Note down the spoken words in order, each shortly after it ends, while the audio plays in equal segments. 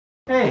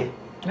Hey,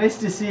 nice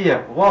to see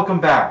you.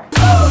 Welcome back.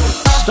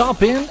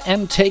 Stop in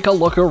and take a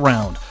look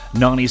around.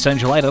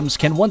 Non-essential items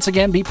can once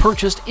again be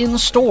purchased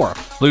in-store.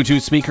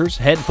 Bluetooth speakers,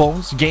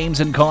 headphones, games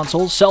and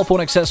consoles, cell phone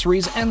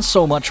accessories, and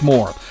so much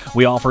more.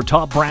 We offer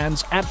top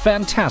brands at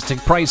fantastic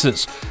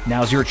prices.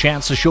 Now's your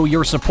chance to show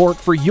your support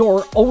for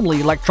your only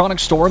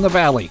electronics store in the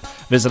Valley.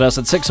 Visit us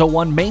at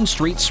 601 Main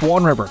Street,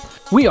 Swan River.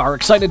 We are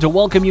excited to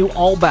welcome you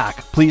all back.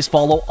 Please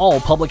follow all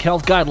public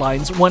health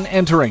guidelines when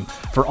entering.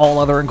 For all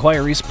other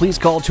inquiries, please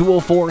call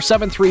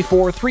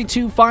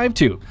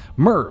 204-734-3252.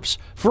 Mervs,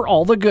 for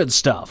all the good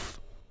stuff.